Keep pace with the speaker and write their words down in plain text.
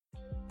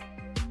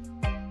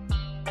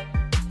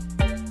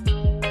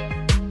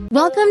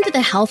Welcome to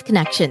the Health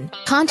Connection,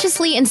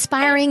 consciously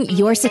inspiring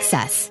your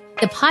success.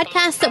 The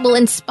podcast that will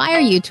inspire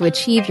you to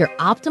achieve your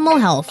optimal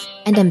health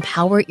and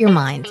empower your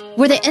mind,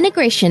 where the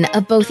integration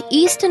of both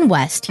East and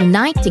West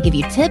unite to give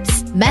you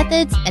tips,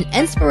 methods, and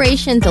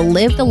inspiration to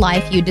live the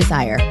life you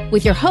desire.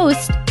 With your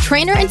host,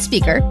 trainer and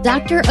speaker,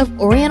 Doctor of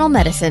Oriental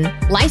Medicine,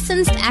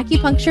 licensed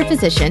acupuncture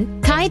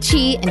physician, Tai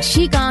Chi and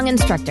Qigong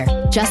instructor,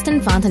 Justin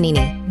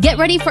Fontanini. Get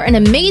ready for an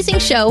amazing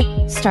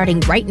show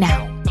starting right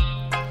now.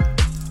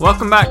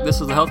 Welcome back.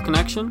 This is the Health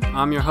Connection.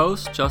 I'm your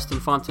host, Justin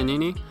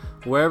Fontanini,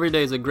 where every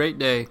day is a great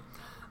day.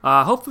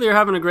 Hopefully you're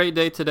having a great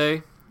day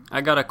today. I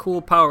got a cool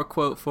power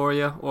quote for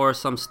you, or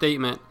some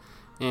statement.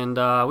 And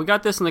we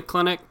got this in the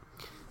clinic,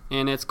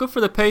 and it's good for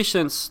the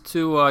patients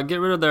to get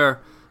rid of their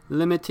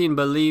limiting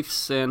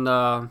beliefs and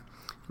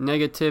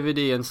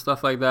negativity and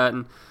stuff like that.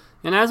 And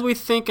as we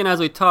think and as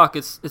we talk,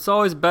 it's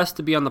always best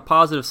to be on the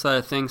positive side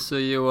of things, so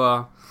you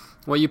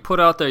what you put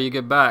out there, you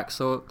get back.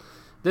 So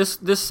this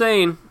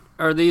saying,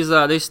 or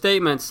these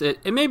statements,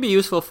 it may be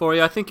useful for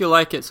you. I think you'll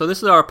like it. So this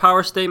is our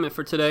power statement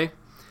for today.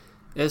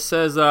 It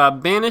says,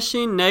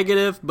 banishing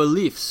negative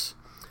beliefs.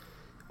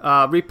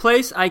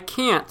 Replace I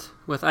can't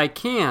with I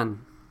can.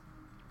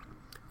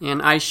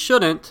 And I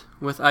shouldn't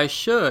with I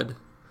should.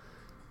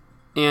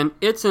 And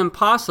it's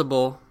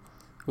impossible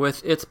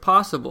with it's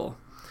possible.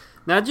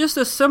 Now, just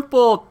a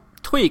simple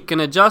tweak and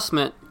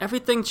adjustment,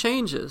 everything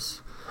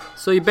changes.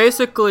 So you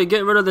basically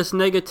get rid of this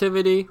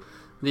negativity,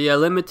 the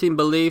limiting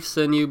beliefs,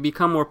 and you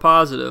become more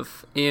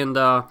positive. And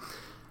I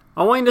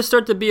want you to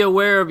start to be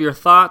aware of your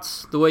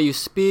thoughts, the way you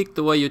speak,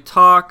 the way you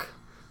talk,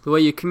 the way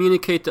you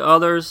communicate to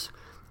others,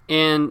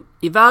 and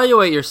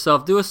evaluate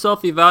yourself. Do a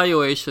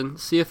self-evaluation.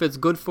 See if it's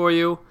good for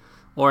you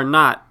or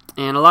not.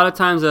 And a lot of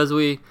times as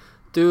we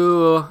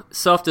do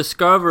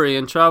self-discovery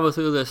and travel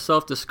through this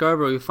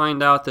self-discovery, we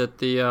find out that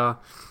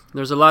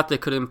there's a lot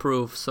that could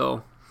improve.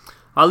 So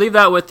I'll leave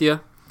that with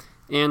you.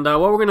 And what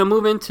we're going to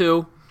move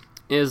into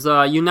is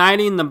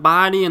uniting the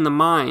body and the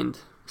mind.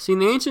 See, in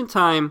the ancient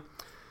time,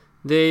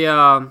 they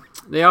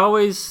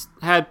always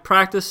had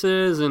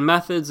practices and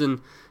methods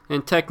and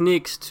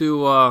techniques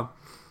to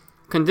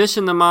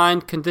condition the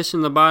mind,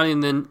 condition the body,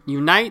 and then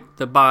unite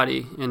the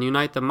body and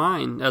unite the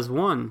mind as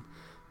one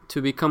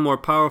to become more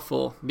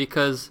powerful.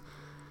 Because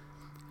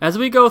as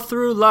we go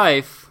through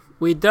life,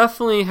 we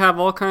definitely have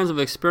all kinds of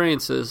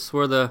experiences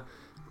where the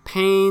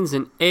pains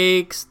and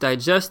aches,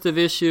 digestive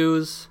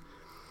issues,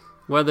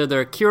 whether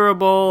they're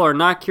curable or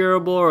not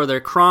curable, or they're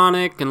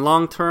chronic and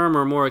long-term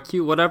or more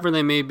acute, whatever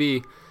they may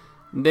be,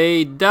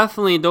 they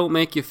definitely don't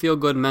make you feel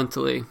good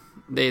mentally.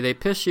 They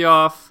piss you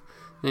off.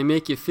 They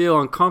make you feel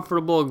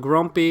uncomfortable,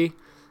 grumpy.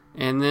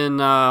 And then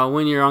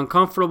when you're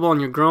uncomfortable and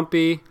you're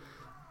grumpy,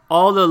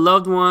 all the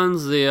loved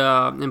ones, the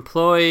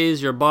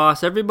employees, your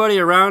boss, everybody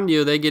around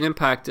you, they get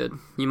impacted.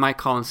 You might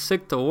call in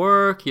sick to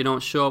work. You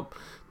don't show up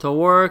to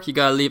work. You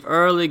got to leave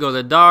early, go to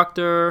the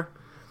doctor.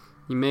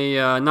 You may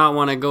not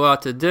want to go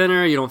out to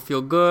dinner. You don't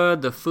feel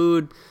good. The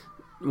food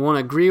won't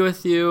agree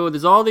with you.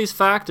 There's all these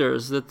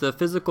factors that the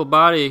physical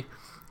body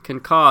can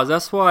cause.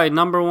 That's why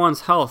number one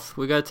is health.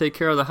 We got to take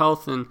care of the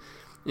health. And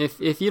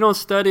if you don't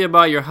study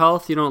about your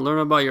health, you don't learn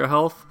about your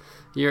health,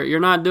 you're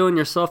not doing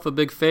yourself a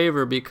big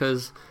favor,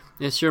 because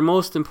it's your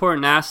most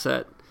important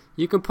asset.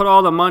 You can put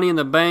all the money in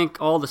the bank,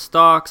 all the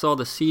stocks, all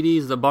the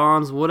CDs, the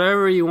bonds,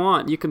 whatever you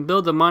want. You can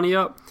build the money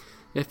up.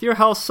 If your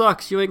health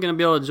sucks, you ain't going to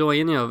be able to enjoy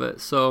any of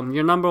it. So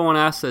your number one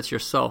asset is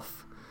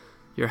yourself.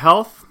 Your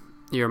health,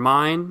 your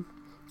mind,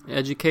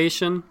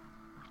 education,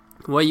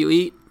 what you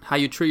eat, how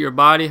you treat your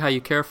body, how you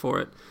care for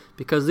it.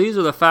 Because these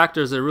are the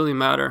factors that really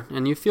matter.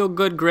 And you feel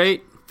good,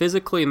 great,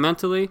 physically and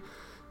mentally,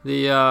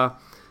 you're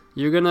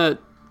going to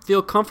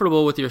feel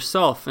comfortable with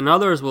yourself, and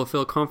others will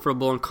feel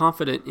comfortable and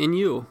confident in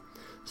you.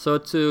 So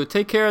to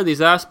take care of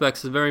these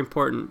aspects is very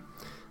important.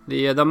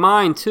 The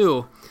mind,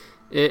 too,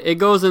 it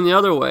goes in the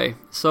other way.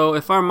 So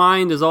if our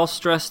mind is all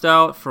stressed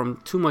out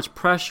from too much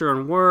pressure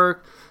and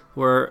work,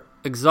 we're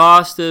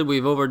exhausted,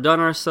 we've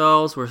overdone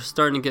ourselves, we're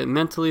starting to get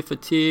mentally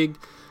fatigued.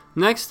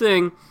 Next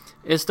thing,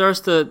 it starts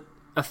to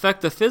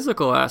affect the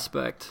physical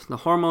aspect. The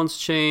hormones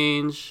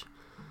change,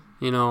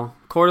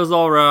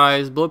 cortisol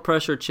rise, blood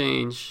pressure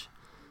change.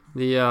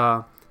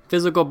 The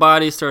physical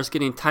body starts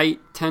getting tight,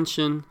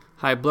 tension,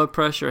 high blood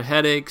pressure,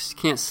 headaches,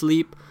 can't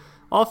sleep,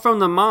 all from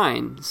the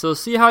mind. So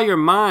see how your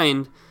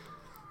mind,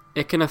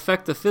 it can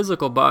affect the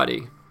physical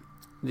body.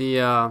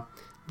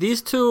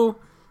 These two,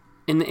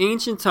 in the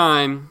ancient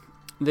time,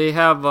 they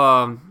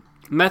have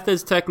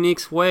methods,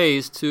 techniques,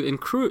 ways to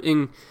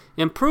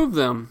improve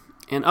them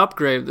and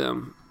upgrade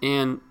them.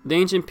 And the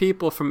ancient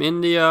people from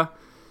India,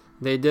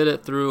 they did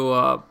it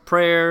through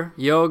prayer,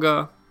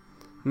 yoga,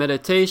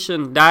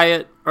 meditation,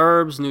 diet,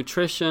 herbs,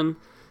 nutrition,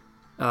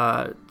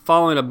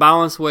 following a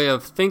balanced way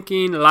of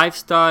thinking,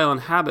 lifestyle,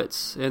 and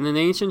habits. And then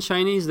the ancient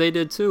Chinese, they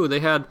did too. They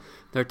had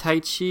their Tai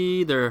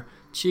Chi, their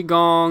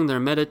Qigong, their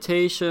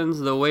meditations,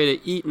 the way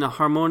to eat in a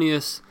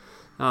harmonious,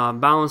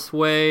 balanced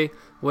way,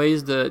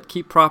 ways to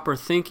keep proper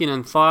thinking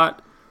and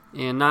thought,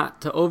 and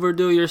not to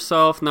overdo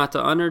yourself, not to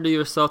underdo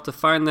yourself, to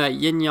find that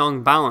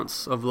yin-yang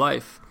balance of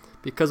life.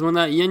 Because when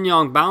that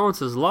yin-yang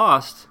balance is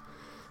lost,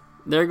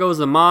 there goes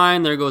the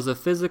mind, there goes the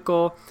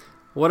physical.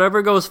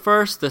 Whatever goes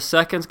first, the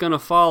second's going to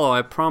follow,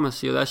 I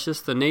promise you. That's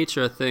just the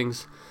nature of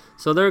things.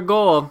 So their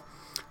goal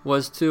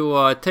was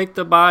to take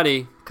the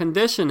body,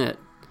 condition it,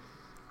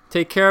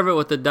 take care of it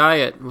with the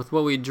diet, with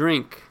what we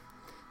drink,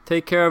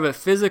 take care of it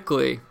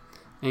physically,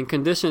 and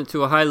condition it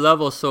to a high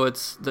level so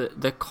it's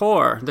the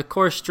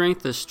core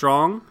strength is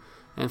strong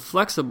and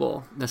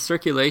flexible. The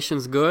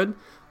circulation's good.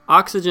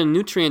 Oxygen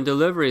nutrient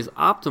delivery is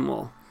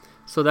optimal.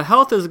 So the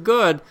health is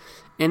good,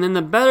 and then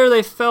the better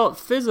they felt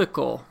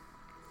physical,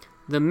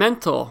 the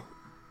mental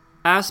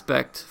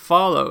aspect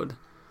followed.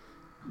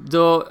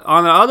 Though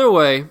on the other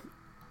way,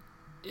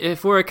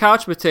 if we're a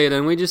couch potato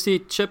and we just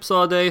eat chips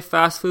all day,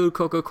 fast food,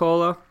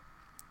 Coca-Cola,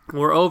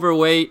 we're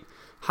overweight,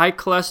 high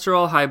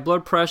cholesterol, high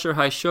blood pressure,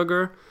 high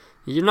sugar,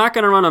 you're not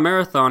going to run a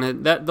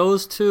marathon.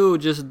 Those two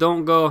just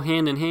don't go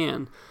hand in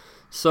hand.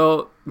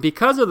 So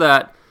because of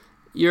that,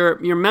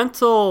 your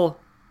mental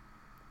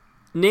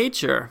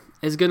nature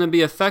is going to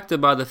be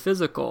affected by the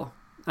physical.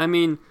 I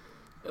mean,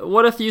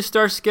 what if you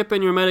start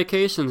skipping your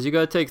medications? You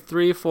got to take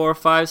 3, 4,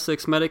 5,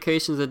 6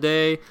 medications a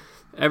day.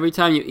 Every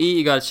time you eat,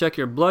 you got to check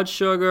your blood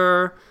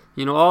sugar,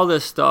 all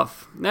this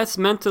stuff. That's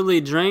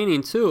mentally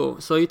draining too.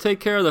 So you take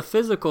care of the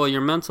physical,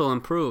 your mental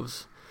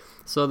improves.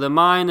 So the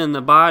mind and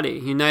the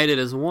body united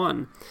as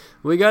one.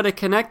 We got to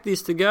connect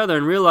these together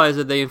and realize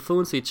that they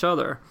influence each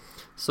other.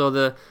 So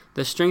the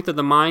strength of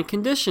the mind,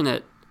 condition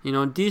it.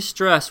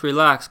 De-stress,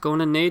 relax, go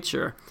into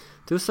nature.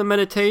 Do some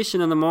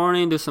meditation in the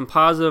morning, do some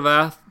positive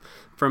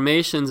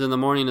affirmations in the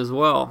morning as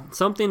well.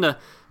 Something to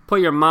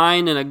put your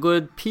mind in a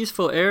good,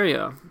 peaceful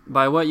area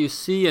by what you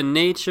see in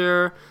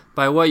nature,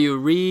 by what you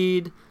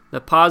read,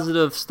 the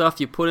positive stuff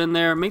you put in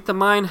there. Make the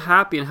mind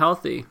happy and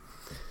healthy.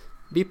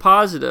 Be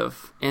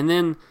positive. And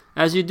then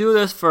as you do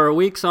this for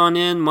weeks on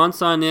end,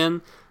 months on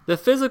end, the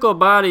physical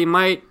body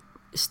might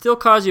still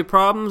cause you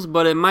problems,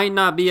 but it might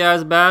not be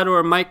as bad, or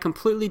it might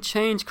completely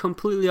change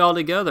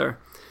altogether.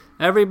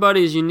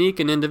 Everybody is unique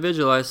and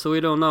individualized, so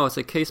we don't know. It's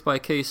a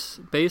case-by-case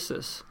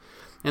basis.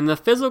 And the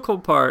physical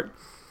part,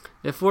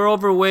 if we're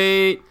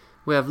overweight,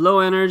 we have low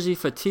energy,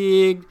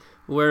 fatigue,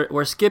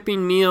 we're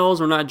skipping meals,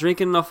 we're not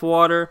drinking enough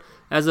water,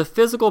 as the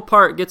physical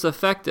part gets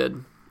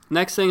affected,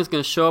 next thing is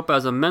going to show up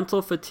as a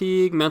mental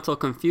fatigue, mental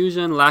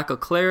confusion, lack of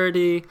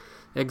clarity,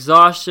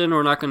 exhaustion.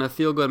 We're not going to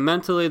feel good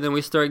mentally. Then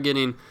we start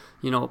getting,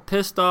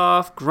 pissed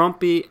off,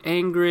 grumpy,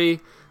 angry.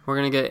 We're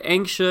going to get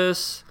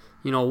anxious,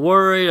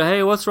 worried.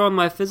 Hey, what's wrong with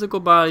my physical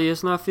body?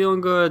 It's not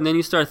feeling good. And then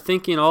you start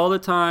thinking all the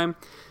time.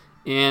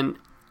 And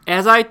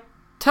as I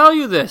tell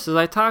you this, as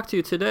I talk to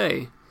you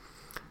today,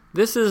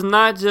 this is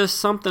not just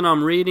something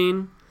I'm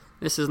reading.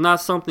 This is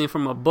not something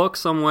from a book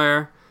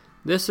somewhere.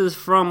 This is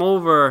from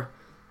over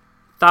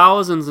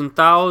thousands and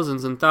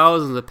thousands and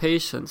thousands of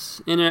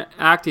patients,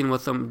 interacting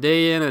with them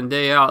day in and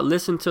day out.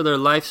 Listen to their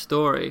life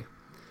story.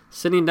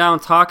 Sitting down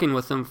talking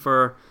with them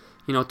for,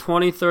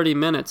 20, 30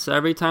 minutes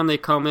every time they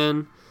come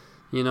in,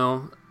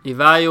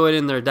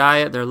 evaluating their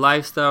diet, their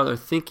lifestyle, their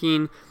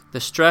thinking,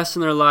 the stress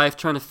in their life,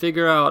 trying to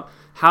figure out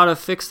how to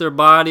fix their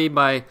body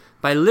by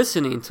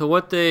listening to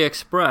what they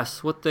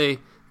express, what they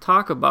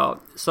talk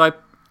about. So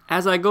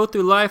as I go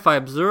through life, I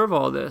observe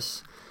all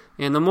this.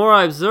 And the more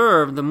I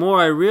observe, the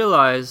more I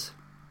realize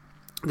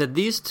that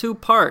these two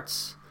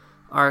parts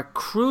are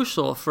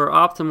crucial for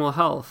optimal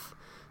health.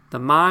 The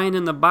mind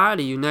and the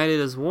body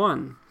united as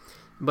one.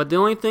 But the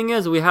only thing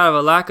is, we have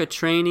a lack of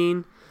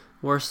training.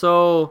 We're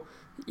so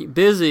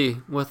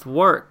busy with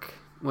work,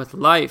 with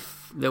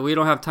life, that we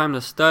don't have time to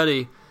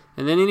study.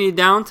 And then any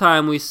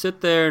downtime, we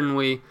sit there and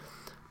we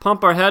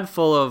pump our head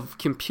full of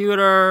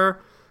computer,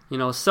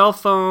 cell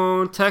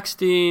phone,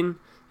 texting,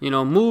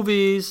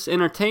 movies,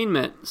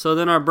 entertainment. So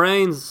then our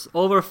brain's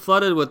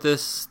overflooded with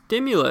this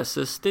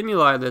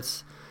stimuli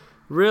that's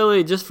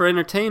really just for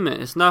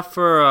entertainment. It's not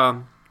for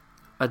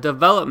a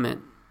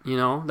development,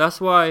 That's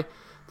why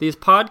these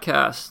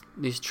podcasts,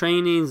 these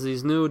trainings,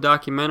 these new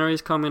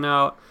documentaries coming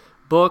out,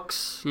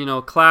 books,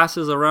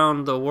 classes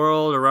around the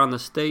world, around the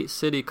state,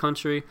 city,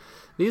 country,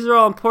 these are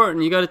all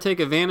important. You got to take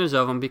advantage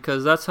of them,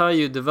 because that's how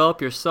you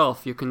develop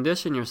yourself. You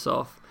condition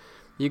yourself.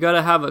 You got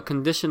to have a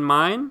conditioned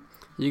mind.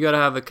 You got to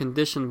have a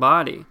conditioned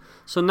body.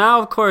 So now,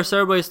 of course,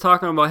 everybody's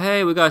talking about,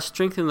 hey, we got to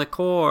strengthen the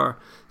core,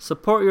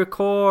 support your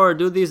core,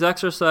 do these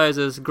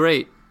exercises.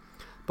 Great.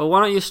 But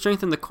why don't you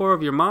strengthen the core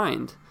of your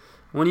mind?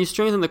 When you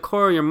strengthen the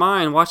core of your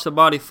mind, watch the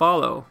body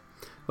follow.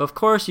 But of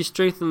course, you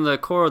strengthen the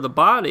core of the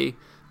body,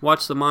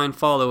 watch the mind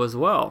follow as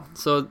well.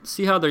 So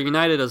see how they're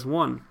united as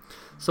one.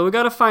 So we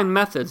got to find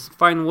methods,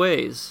 find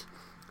ways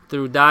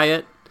through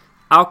diet,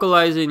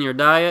 alkalizing your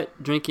diet,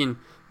 drinking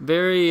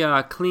very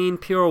clean,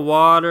 pure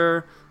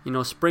water,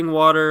 spring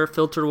water,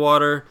 filtered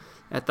water,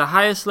 at the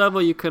highest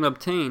level you can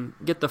obtain.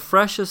 Get the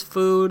freshest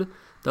food,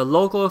 the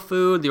local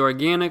food, the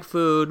organic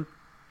food.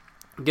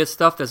 Get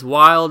stuff that's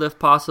wild if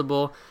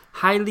possible.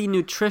 Highly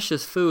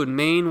nutritious food,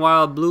 Maine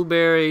wild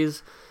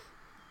blueberries,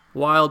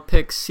 wild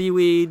picked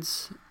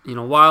seaweeds,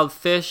 wild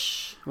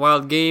fish,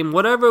 wild game,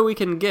 whatever we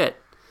can get.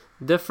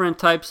 different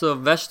types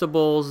of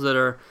vegetables that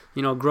are,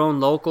 grown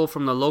local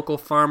from the local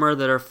farmer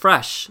that are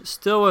fresh,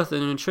 still with the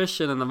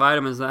nutrition and the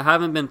vitamins that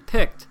haven't been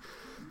picked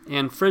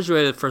and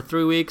refrigerated for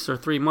 3 weeks or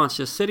 3 months,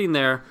 just sitting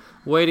there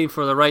waiting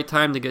for the right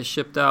time to get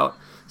shipped out.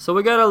 So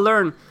we got to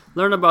learn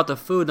about the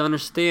food to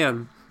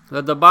understand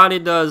that the body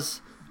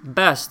does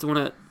best when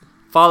it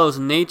follows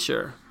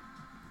nature.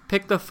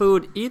 Pick the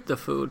food, eat the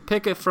food.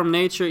 Pick it from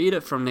nature, eat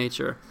it from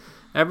nature.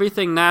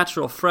 Everything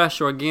natural,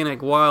 fresh,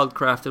 organic, wild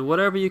crafted,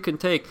 whatever you can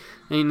take.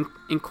 And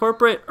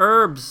incorporate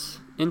herbs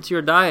into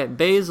your diet.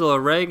 Basil,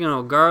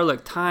 oregano,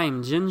 garlic,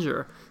 thyme,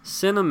 ginger,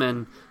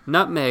 cinnamon,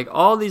 nutmeg,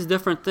 all these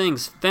different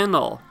things.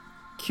 Fennel,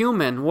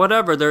 cumin,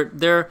 whatever.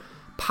 They're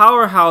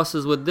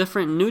powerhouses with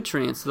different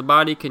nutrients the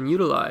body can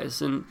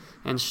utilize and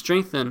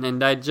strengthen and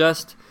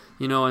digest,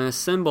 and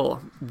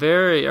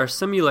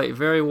assimilate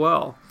very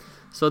well.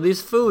 So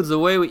these foods, the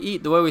way we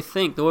eat, the way we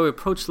think, the way we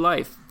approach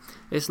life,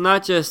 it's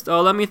not just,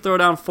 let me throw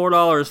down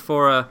 $4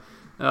 for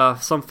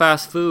some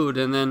fast food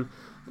and then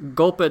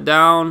gulp it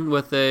down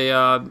with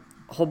a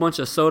whole bunch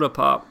of soda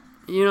pop.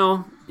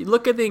 You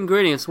look at the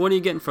ingredients. What are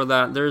you getting for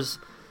that?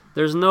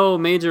 There's no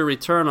major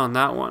return on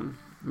that one.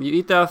 You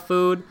eat that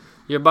food,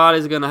 your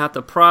body's going to have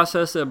to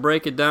process it,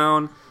 break it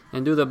down,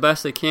 and do the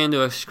best it can to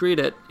excrete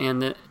it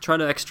and try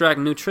to extract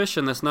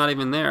nutrition that's not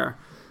even there.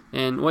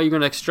 And what you're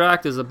going to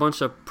extract is a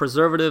bunch of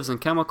preservatives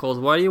and chemicals.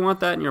 Why do you want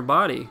that in your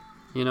body?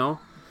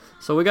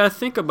 So we got to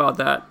think about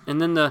that.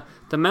 And then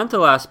the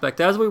mental aspect.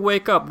 As we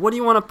wake up, what do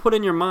you want to put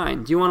in your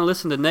mind? Do you want to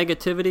listen to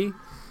negativity?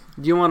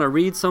 Do you want to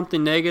read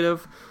something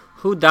negative?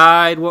 Who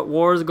died? What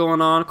war is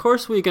going on? Of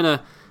course we're going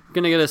to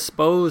get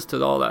exposed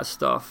to all that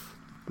stuff.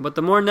 But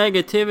the more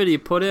negativity you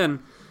put in,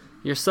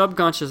 your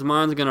subconscious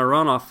mind's going to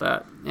run off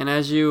that. And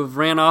as you've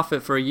ran off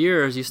it for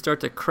years, you start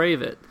to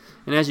crave it.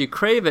 And as you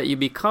crave it, you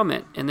become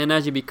it. And then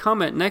as you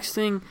become it, next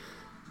thing,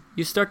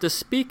 you start to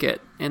speak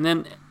it. And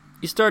then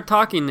you start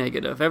talking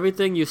negative.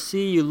 Everything you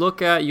see, you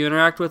look at, you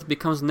interact with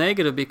becomes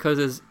negative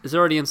because it's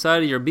already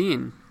inside of your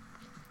being.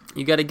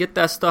 You got to get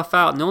that stuff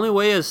out. And the only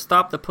way is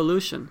stop the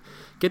pollution.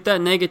 Get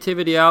that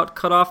negativity out,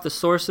 cut off the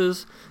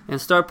sources,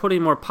 and start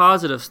putting more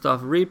positive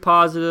stuff. Read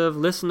positive,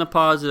 listen to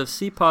positive,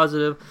 see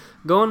positive.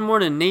 Go in more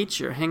to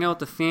nature, hang out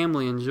with the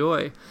family,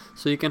 enjoy.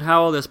 So you can have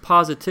all this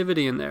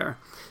positivity in there.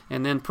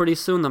 And then pretty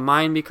soon the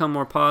mind become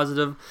more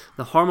positive.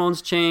 The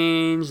hormones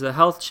change, the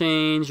health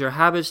change, your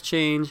habits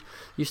change.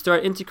 You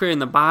start integrating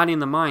the body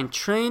and the mind.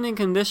 Train and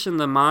condition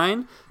the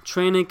mind,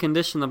 train and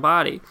condition the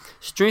body.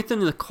 Strengthen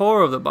the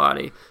core of the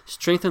body,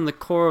 strengthen the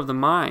core of the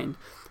mind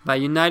by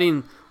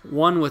uniting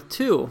one with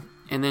two,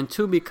 and then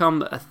two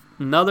become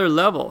another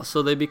level,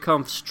 so they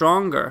become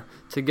stronger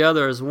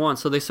together as one.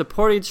 So they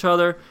support each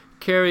other,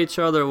 carry each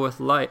other with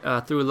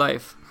through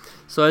life.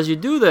 So as you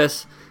do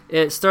this,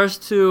 it starts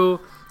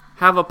to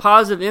have a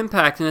positive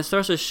impact, and it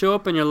starts to show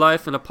up in your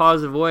life in a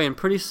positive way. And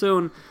pretty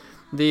soon,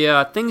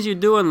 the things you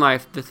do in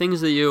life, the things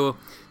that you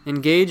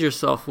engage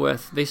yourself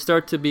with, they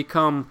start to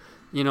become,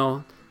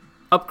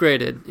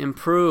 upgraded,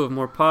 improved,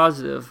 more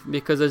positive.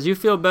 Because as you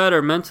feel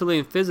better mentally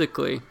and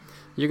physically,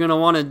 you're going to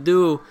want to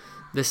do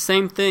the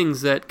same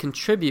things that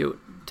contribute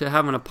to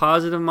having a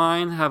positive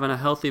mind, having a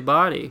healthy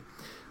body.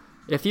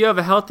 If you have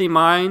a healthy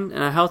mind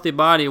and a healthy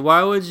body,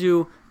 why would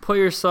you put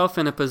yourself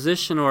in a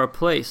position or a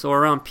place or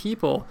around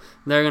people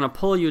that are going to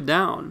pull you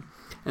down?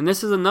 And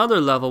this is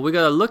another level we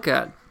got to look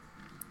at.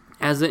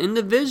 As an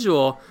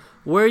individual,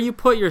 where you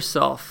put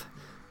yourself,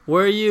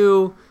 where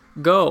you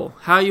go,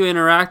 how you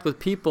interact with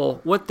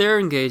people, what they're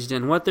engaged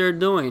in, what they're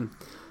doing.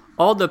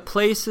 All the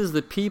places,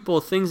 the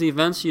people, things,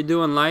 events you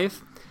do in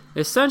life,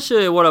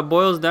 essentially what it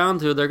boils down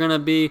to, they're going to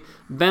be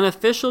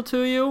beneficial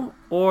to you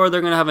or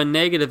they're going to have a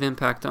negative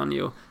impact on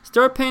you.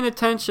 Start paying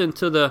attention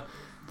to the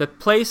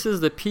places,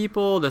 the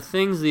people, the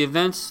things, the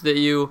events that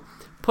you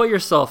put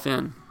yourself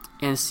in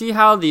and see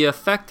how the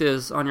effect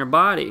is on your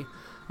body.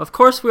 Of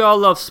course, we all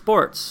love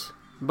sports,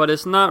 but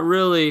it's not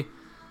really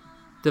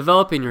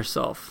developing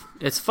yourself.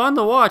 It's fun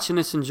to watch and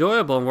it's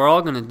enjoyable and we're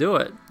all going to do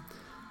it.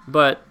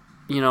 But,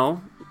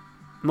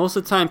 most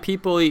of the time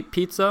people eat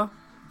pizza,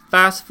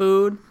 fast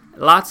food,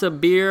 lots of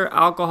beer,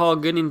 alcohol,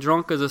 getting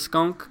drunk as a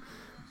skunk.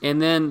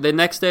 And then the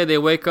next day they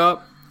wake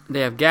up, they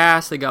have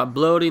gas, they got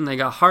bloating, they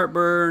got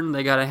heartburn,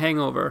 they got a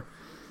hangover.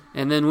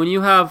 And then when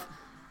you have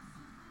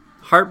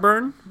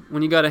heartburn,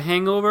 when you got a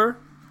hangover,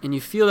 and you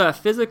feel that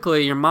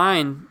physically, your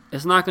mind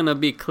is not going to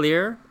be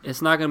clear,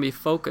 it's not going to be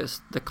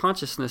focused. The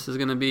consciousness is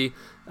going to be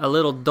a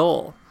little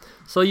dull.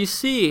 So you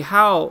see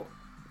how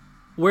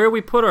where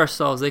we put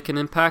ourselves, they can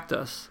impact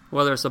us.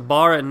 Whether it's a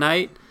bar at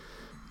night,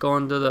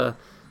 going to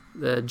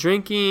the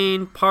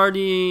drinking,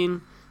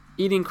 partying,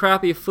 eating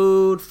crappy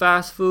food,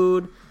 fast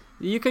food.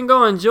 You can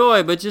go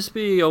enjoy, but just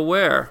be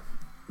aware.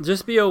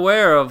 Just be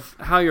aware of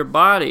how your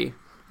body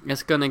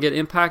is going to get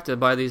impacted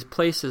by these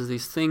places,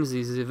 these things,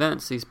 these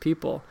events, these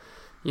people.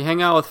 You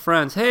hang out with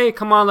friends. Hey,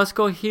 come on, let's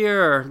go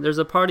here. There's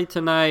a party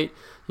tonight.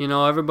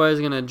 Everybody's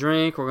going to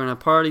drink. We're going to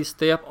party,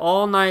 stay up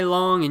all night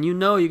long, and you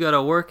got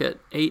to work at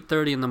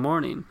 8:30 in the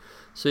morning.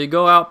 So you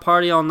go out,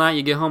 party all night.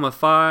 You get home at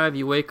 5.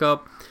 You wake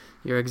up,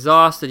 you're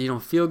exhausted, you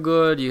don't feel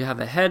good, you have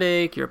a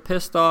headache, you're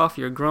pissed off,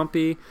 you're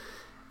grumpy,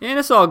 and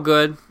it's all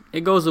good.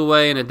 It goes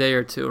away in a day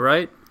or two,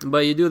 right?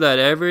 But you do that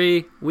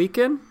every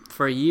weekend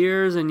for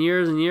years and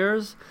years and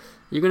years,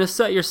 you're going to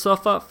set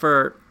yourself up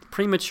for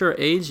premature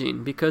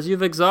aging because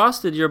you've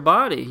exhausted your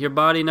body. Your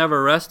body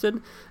never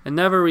rested and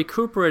never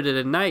recuperated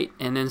at night.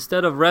 And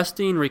instead of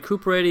resting,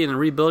 recuperating, and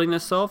rebuilding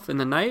itself in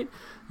the night,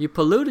 you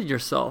polluted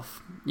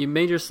yourself. You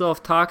made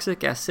yourself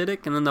toxic,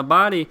 acidic, and then the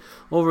body,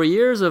 over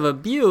years of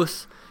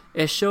abuse,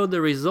 it showed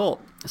the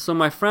result. So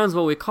my friends,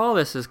 what we call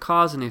this is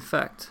cause and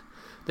effect.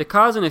 The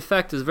cause and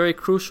effect is very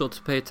crucial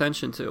to pay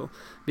attention to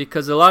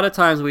because a lot of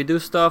times we do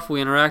stuff,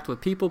 we interact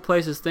with people,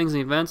 places, things,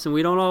 and events, and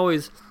we don't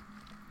always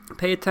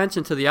pay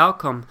attention to the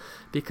outcome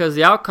because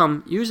the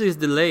outcome usually is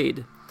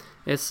delayed.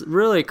 It's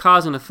really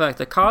cause and effect.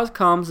 The cause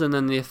comes and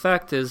then the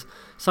effect is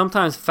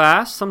sometimes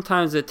fast,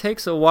 sometimes it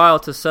takes a while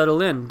to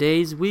settle in,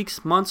 days,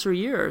 weeks, months, or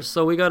years.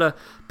 So we got to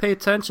pay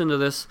attention to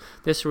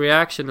this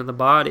reaction in the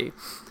body.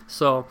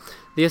 So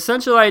the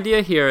essential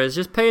idea here is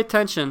just pay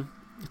attention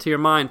to your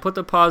mind. Put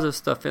the positive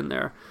stuff in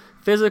there.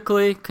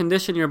 Physically,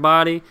 condition your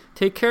body.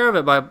 Take care of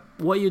it by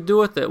what you do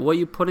with it, what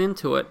you put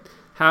into it,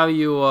 how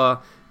you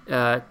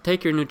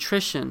take your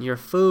nutrition, your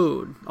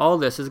food. All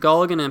this is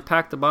all going to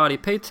impact the body.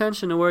 Pay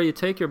attention to where you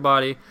take your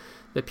body,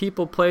 the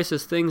people,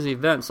 places, things,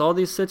 events. All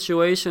these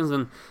situations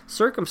and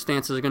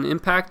circumstances are going to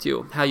impact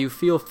you, how you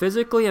feel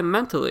physically and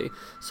mentally.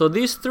 So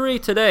these three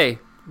today,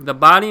 the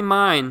body,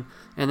 mind,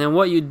 and then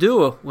what you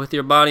do with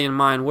your body and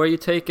mind, where you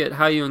take it,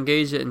 how you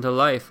engage it into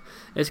life,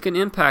 it's going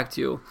to impact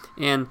you.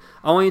 And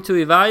I want you to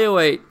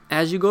evaluate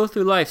as you go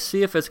through life,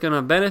 see if it's going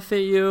to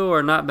benefit you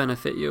or not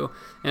benefit you.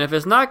 And if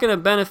it's not going to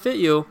benefit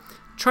you,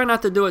 try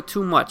not to do it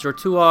too much or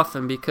too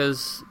often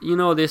because,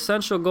 the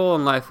essential goal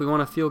in life, we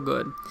want to feel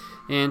good.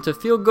 And to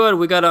feel good,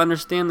 we got to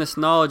understand this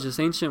knowledge, this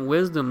ancient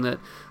wisdom that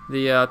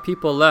the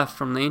people left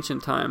from the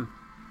ancient time.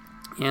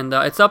 And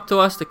it's up to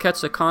us to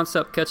catch the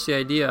concept, catch the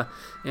idea,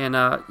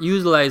 and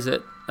utilize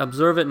it,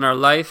 observe it in our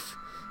life,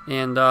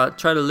 and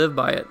try to live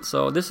by it.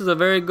 So this is a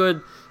very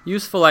good,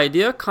 useful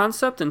idea,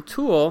 concept, and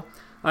tool.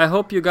 I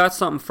hope you got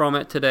something from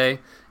it today.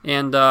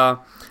 And I'm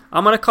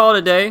going to call it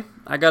a day.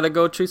 I got to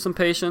go treat some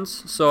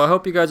patients. So I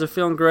hope you guys are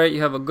feeling great.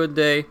 You have a good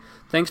day.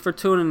 Thanks for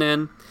tuning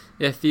in.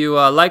 If you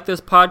like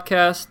this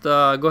podcast,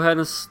 go ahead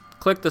and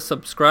click the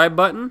subscribe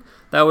button.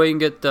 That way you can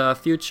get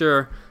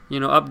future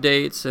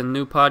updates and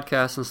new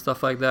podcasts and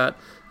stuff like that.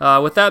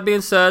 With that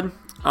being said,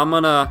 I'm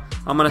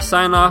gonna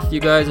sign off. You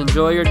guys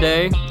enjoy your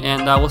day,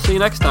 and we'll see you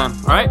next time.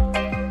 All right.